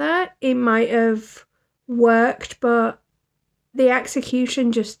the other, it might have worked, but the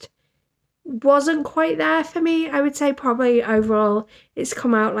execution just wasn't quite there for me. I would say probably overall it's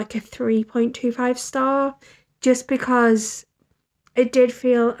come out like a 3.25 star, just because it did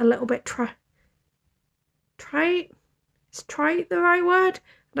feel a little bit trite. Is trite the right word?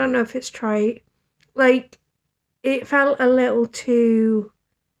 I don't know if it's trite. Like, it felt a little too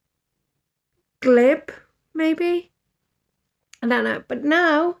glib, maybe. I don't know. But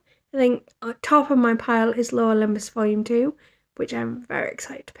now, I think on top of my pile is Lower Olympus Volume 2, which I'm very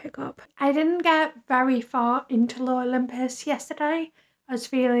excited to pick up. I didn't get very far into Lower Olympus yesterday. I was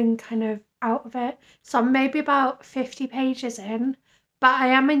feeling kind of out of it. So I'm maybe about 50 pages in. But I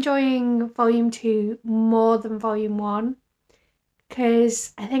am enjoying Volume 2 more than Volume 1.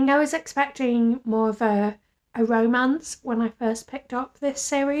 Because I think I was expecting more of a romance when I first picked up this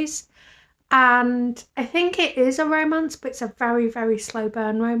series. And I think it is a romance, but it's a very, very slow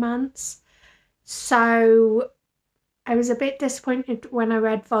burn romance. So I was a bit disappointed when I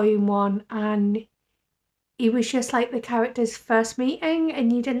read Volume 1 and it was just like the characters' first meeting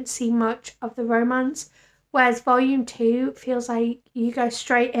and you didn't see much of the romance. Whereas Volume 2 feels like you go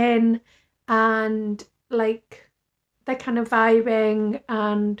straight in and, like, they're kind of vibing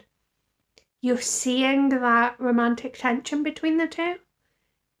and you're seeing that romantic tension between the two.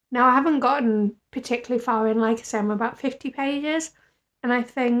 Now, I haven't gotten particularly far in, like I said, I'm about 50 pages, and I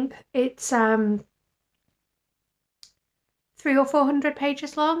think it's 300 or 400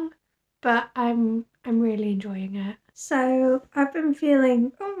 pages long, but I'm really enjoying it. So I've been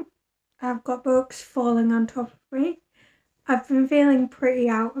feeling, I've got books falling on top of me. I've been feeling pretty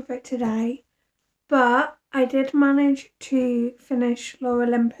out of it today, but I did manage to finish Lower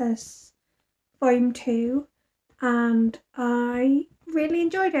Olympus Volume 2, and I really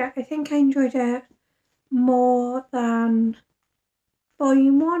enjoyed it. I think I enjoyed it more than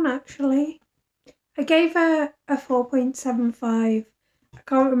Volume 1, actually. I gave a 4.75. I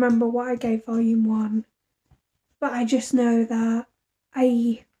can't remember what I gave Volume 1, but I just know that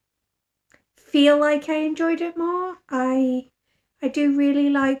I feel like I enjoyed it more. I do really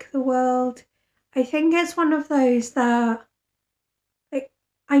like the world. I think it's one of those that, like,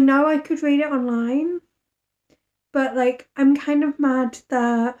 I know I could read it online, but, like, I'm kind of mad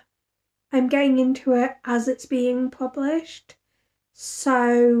that I'm getting into it as it's being published.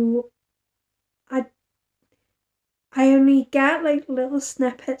 So I only get, like, little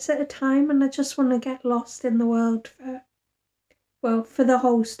snippets at a time, and I just want to get lost in the world for the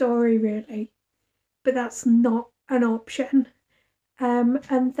whole story, really. But that's not an option.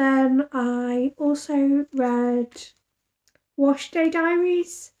 And then I also read Wash Day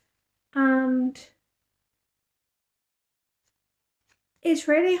Diaries, and it's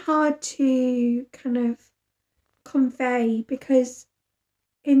really hard to kind of convey because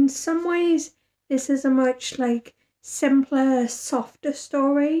in some ways this is a much, like, simpler, softer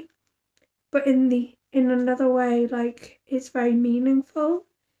story, but in another way, like, it's very meaningful.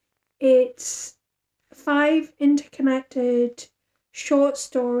 It's 5 interconnected short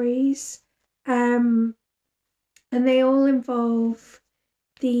stories, and they all involve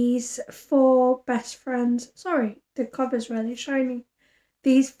these 4 best friends. Sorry, the cover's really shiny.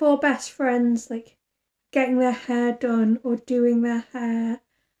 These 4 best friends, like, getting their hair done or doing their hair,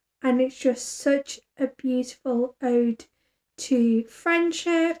 and it's just such a beautiful ode to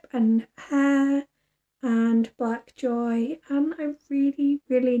friendship and hair and black joy, and I really,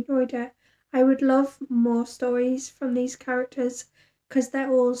 really enjoyed it. I would love more stories from these characters because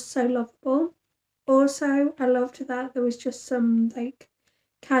they're all so lovable. Also, I loved that there was just some like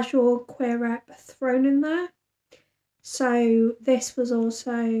casual queer rep thrown in there. So this was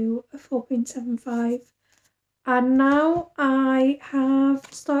also a 4.75. And now I have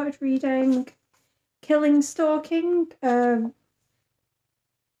started reading Killing Stalking,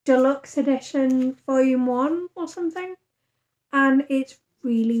 Deluxe Edition Volume 1 or something. And it's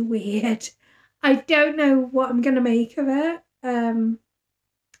really weird. I don't know what I'm going to make of it.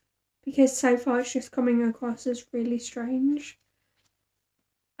 Because so far it's just coming across as really strange.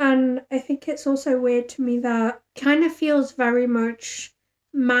 And I think it's also weird to me that it kind of feels very much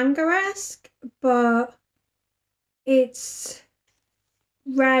manga-esque, but it's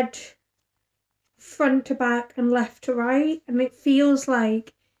read front to back and left to right, and it feels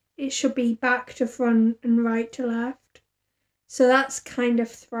like it should be back to front and right to left. So that's kind of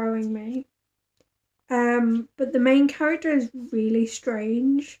throwing me. But the main character is really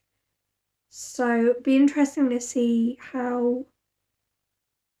strange. So it'd be interesting to see how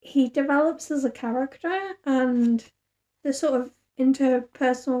he develops as a character and the sort of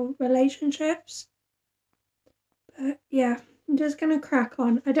interpersonal relationships. But yeah, I'm just gonna crack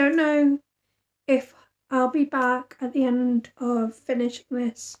on. I don't know if I'll be back at the end of finishing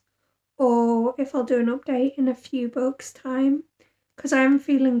this or if I'll do an update in a few books' time, because I am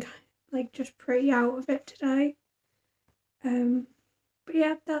feeling like just pretty out of it today. But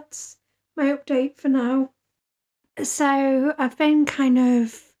yeah, that's my update for now. So I've been kind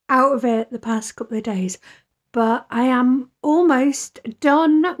of out of it the past couple of days, but I am almost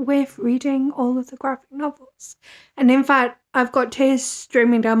done with reading all of the graphic novels. And in fact, I've got tears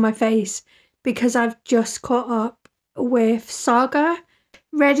streaming down my face because I've just caught up with Saga,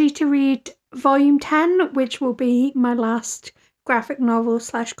 ready to read volume 10, which will be my last graphic novel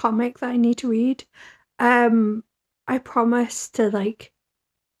 / comic that I need to read. I promise to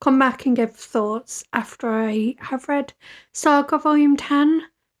come back and give thoughts after I have read Saga volume 10,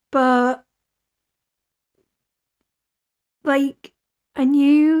 but I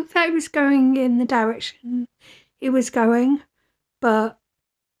knew that it was going in the direction it was going, but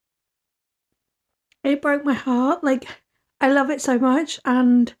it broke my heart. I love it so much,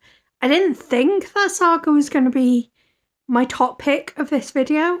 and I didn't think that Saga was going to be my top pick of this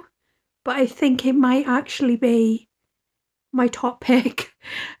video, but I think it might actually be my top pick.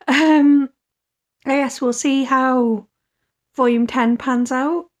 I guess we'll see how volume 10 pans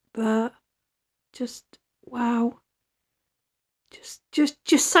out, but just wow.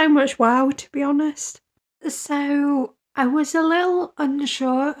 Just so much wow, to be honest. So I was a little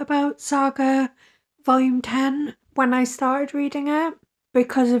unsure about Saga volume 10 when I started reading it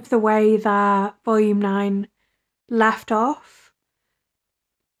because of the way that volume 9 left off,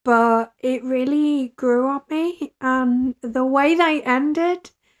 but it really grew on me, and the way they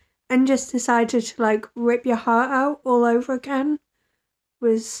ended and just decided to rip your heart out all over again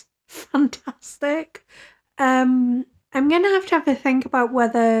was fantastic. I'm gonna have a think about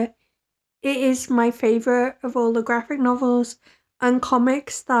whether it is my favourite of all the graphic novels and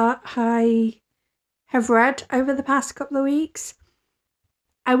comics that I have read over the past couple of weeks.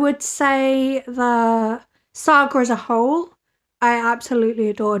 I would say the Saga as a whole I absolutely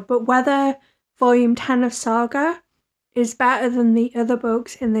adored, but whether volume 10 of Saga is better than the other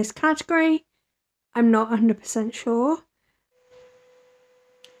books in this category, I'm not 100% sure.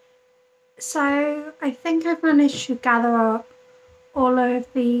 So I think I've managed to gather up all of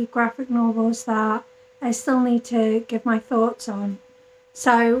the graphic novels that I still need to give my thoughts on.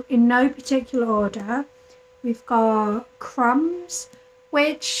 So in no particular order, we've got Crumbs,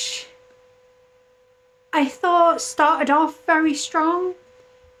 which I thought started off very strong,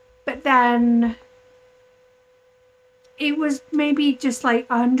 but then it was maybe just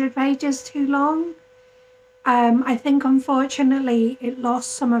 100 pages too long. I think unfortunately it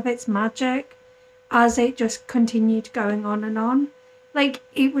lost some of its magic as it just continued going on and on.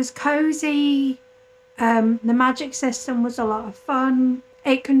 It was cozy, the magic system was a lot of fun,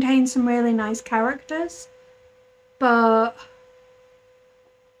 it contained some really nice characters, but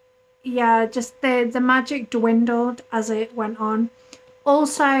yeah, just the magic dwindled as it went on.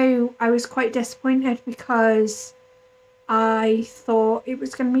 Also, I was quite disappointed because I thought it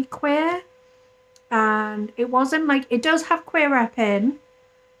was going to be queer, and it wasn't. It does have queer rep in,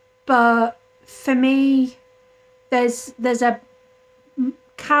 but for me there's a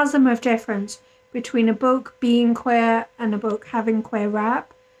chasm of difference between a book being queer and a book having queer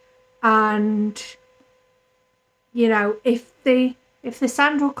rep, and you know, if the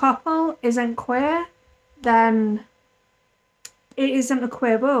central couple isn't queer, then it isn't a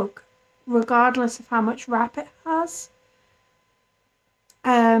queer book, regardless of how much rap it has.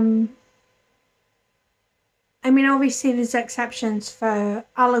 I mean, obviously there's exceptions for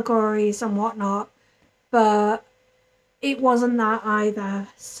allegories and whatnot, but it wasn't that either.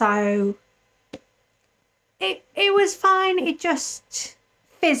 So it was fine. It just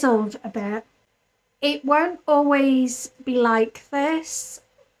fizzled a bit. It Won't Always Be Like This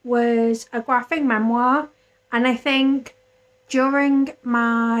was a graphic memoir, and I think during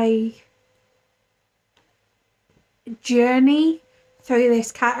my journey through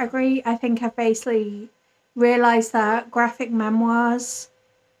this category, I think I've basically realised that graphic memoirs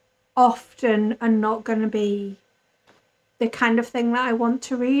often are not going to be the kind of thing that I want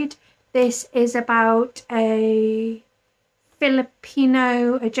to read. This is about a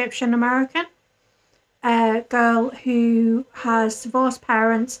Filipino Egyptian American girl who has divorced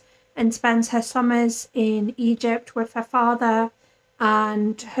parents and spends her summers in Egypt with her father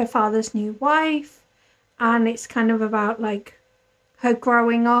and her father's new wife, and it's kind of about like her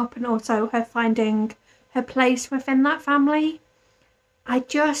growing up and also her finding her place within that family. I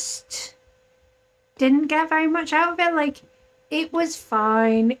just didn't get very much out of it. Like, it was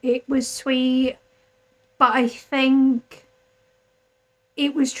fine, it was sweet, but I think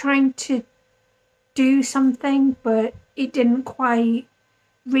it was trying to do something, but it didn't quite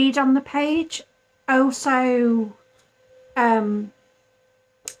read on the page. Also, there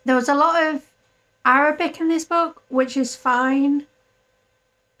was a lot of Arabic in this book, which is fine,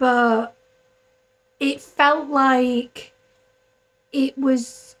 but it felt like it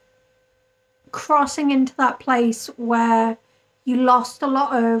was crossing into that place where you lost a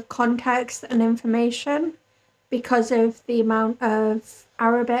lot of context and information because of the amount of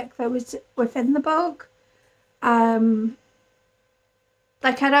Arabic that was within the book. Like,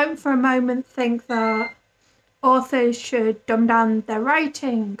 I don't for a moment think that authors should dumb down their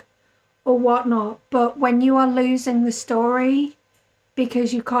writing or whatnot, but when you are losing the story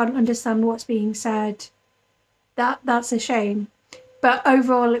because you can't understand what's being said, that's a shame. But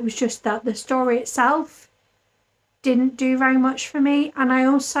overall, it was just that the story itself didn't do very much for me. And I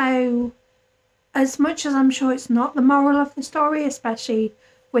also, as much as I'm sure it's not the moral of the story, especially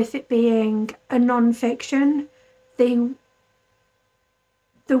with it being a non-fiction, the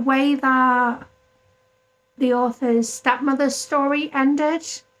way that the author's stepmother's story ended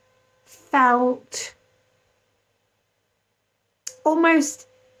felt almost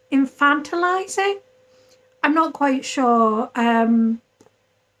infantilizing. I'm not quite sure.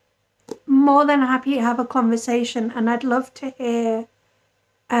 More than happy to have a conversation, and I'd love to hear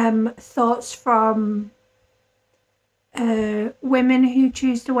thoughts from women who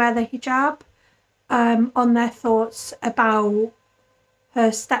choose to wear the hijab on their thoughts about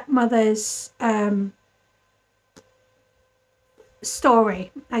her stepmother's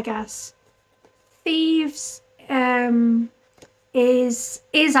story, I guess. Thieves is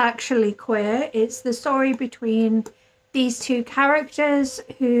actually queer. It's the story between these two characters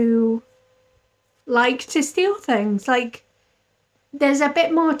who like to steal things. Like, there's a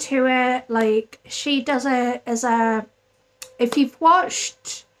bit more to it. Like, she does it as a... If you've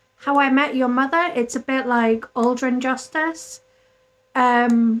watched How I Met Your Mother, it's a bit like Aldrin Justice.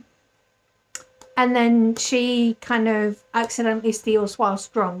 And then she kind of accidentally steals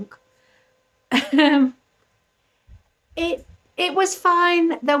whilst drunk. It was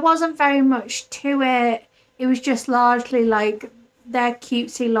fine. There wasn't very much to it. It was just largely like their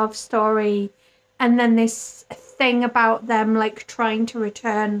cutesy love story, and then this thing about them like trying to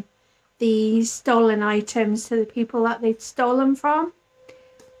return the stolen items to the people that they'd stolen from.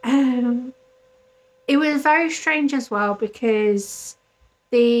 It was very strange as well because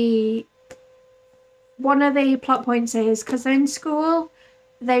one of the plot points is because in school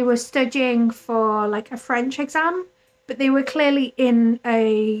they were studying for like a French exam, but they were clearly in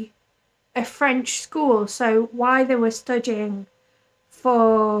a French school, so why they were studying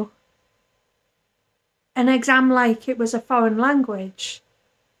for an exam like it was a foreign language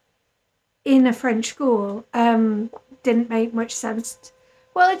in a French school didn't make much sense.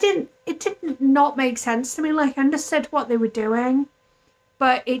 Well, it didn't not make sense to me. Like, I understood what they were doing,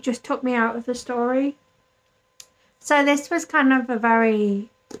 but it just took me out of the story. So this was kind of a very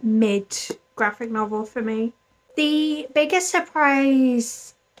mid graphic novel for me. The biggest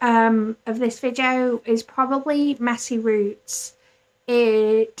surprise of this video is probably Messy Roots.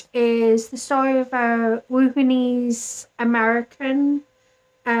 It is the story of a Wuhanese American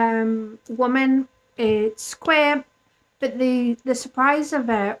woman. It's queer, but the surprise of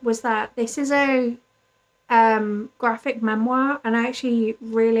it was that this is a graphic memoir, and I actually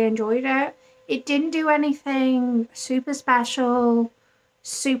really enjoyed it. It didn't do anything super special,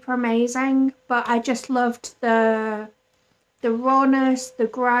 super amazing, but I just loved the rawness, the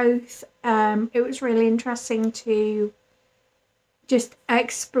growth. It was really interesting to just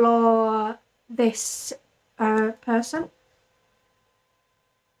explore this person.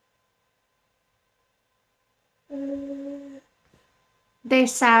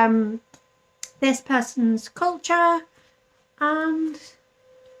 This person's culture, and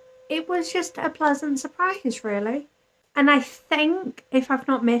it was just a pleasant surprise, really. And I think, if I've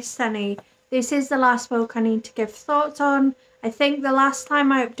not missed any, this is the last book I need to give thoughts on. I think the last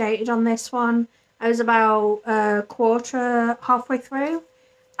time I updated on this one, I was about halfway through.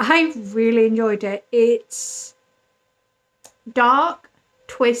 I really enjoyed it. It's dark,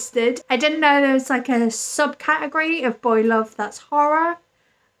 twisted. I didn't know there was like a subcategory of boy love that's horror.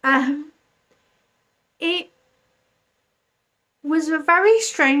 It was a very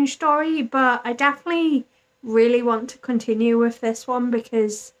strange story, but I definitely really want to continue with this one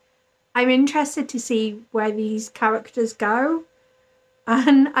because I'm interested to see where these characters go,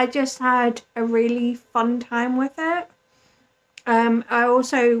 and I just had a really fun time with it. I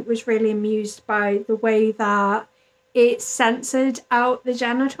also was really amused by the way that it censored out the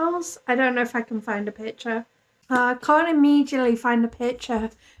genitals. I don't know if I can find a picture. I can't immediately find a picture,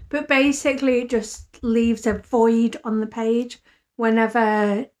 but basically it just leaves a void on the page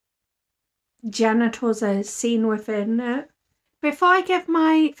whenever genitals are seen within it. Before I give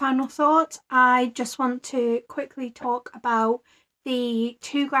my final thoughts, I just want to quickly talk about the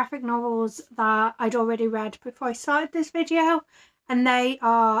 2 graphic novels that I'd already read before I started this video, and they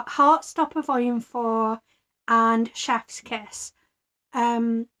are Heartstopper Volume 4 and Chef's Kiss.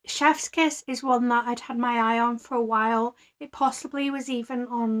 Chef's Kiss is one that I'd had my eye on for a while. It possibly was even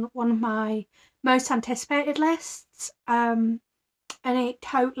on one of my most anticipated lists, and it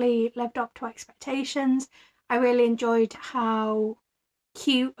totally lived up to expectations. I really enjoyed how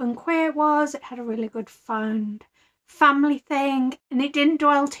cute and queer it was. It had a really good fun family thing, and it didn't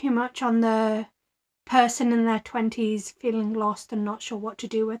dwell too much on the person in their 20s feeling lost and not sure what to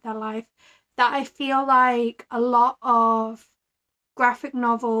do with their life. That I feel like a lot of graphic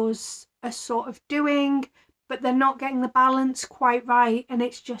novels are sort of doing, but they're not getting the balance quite right, and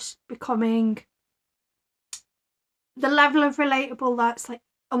it's just becoming the level of relatable that's like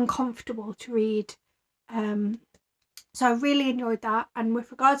uncomfortable to read. So I really enjoyed that. And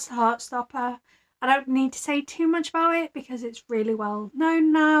with regards to Heartstopper, I don't need to say too much about it because it's really well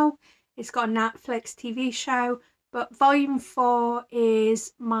known now. It's got a Netflix TV show, but Volume 4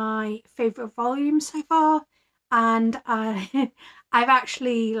 is my favourite volume so far, and I've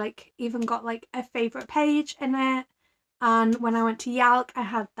actually like even got like a favourite page in it, and when I went to Yalk I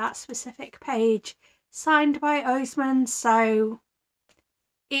had that specific page signed by Osman, so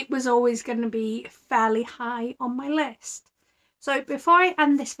it was always going to be fairly high on my list. So before I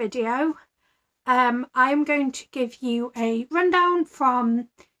end this video, I'm going to give you a rundown from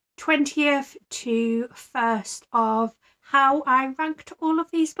 20th to 1st of how I ranked all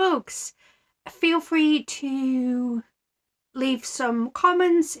of these books. Feel free to leave some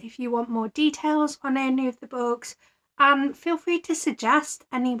comments if you want more details on any of the books, and feel free to suggest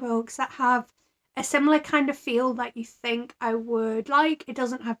any books that have a similar kind of feel that you think I would like. It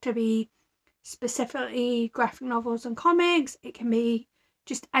doesn't have to be specifically graphic novels and comics. It can be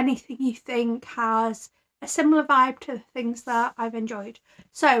just anything you think has a similar vibe to the things that I've enjoyed.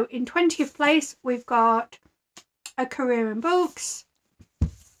 So in 20th place we've got A Career in Books.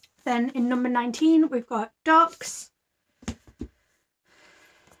 Then in number 19 we've got Ducks,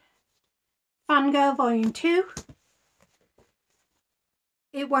 Fangirl Volume 2,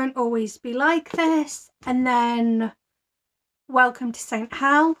 It Won't Always Be Like This, and then Welcome to St.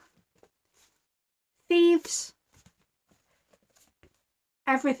 Hell, Thieves,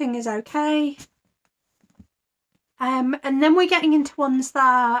 Everything Is Okay. And then we're getting into ones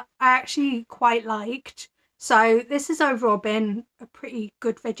that I actually quite liked. So this has overall been a pretty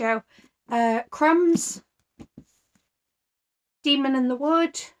good video. Crumbs, Demon in the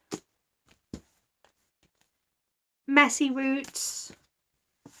Wood, Messy Roots,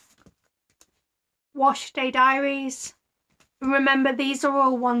 Wash Day Diaries. Remember, these are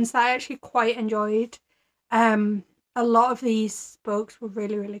all ones that I actually quite enjoyed. A lot of these books were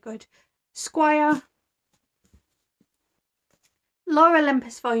really, really good. Squire, Lore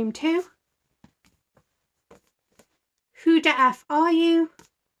Olympus Volume 2, Who the F Are You,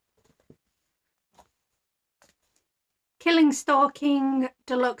 Killing Stalking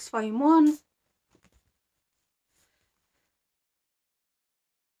Deluxe Volume 1,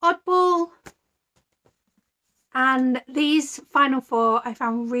 Oddball, And these final 4 I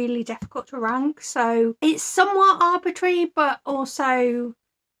found really difficult to rank. So it's somewhat arbitrary, but also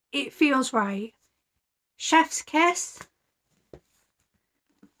it feels right. Chef's Kiss,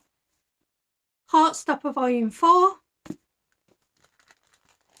 Heartstopper Volume 4,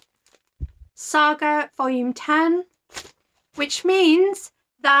 Saga Volume 10, which means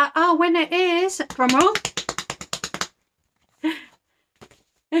that our winner is, drumroll,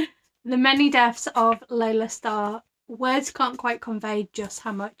 The Many Deaths of Layla Starr. Words can't quite convey just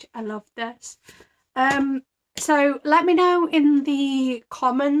how much I love this. So let me know in the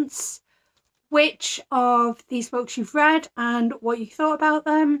comments which of these books you've read and what you thought about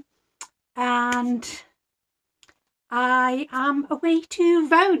them. And I am away to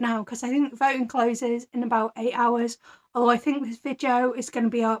vote now because I think voting closes in about 8 hours. Although I think this video is going to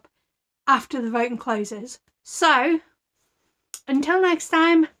be up after the voting closes. So until next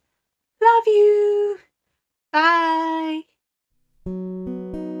time, love you. Bye.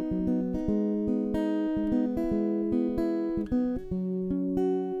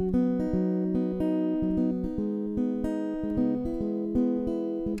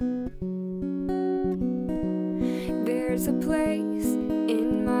 There's a place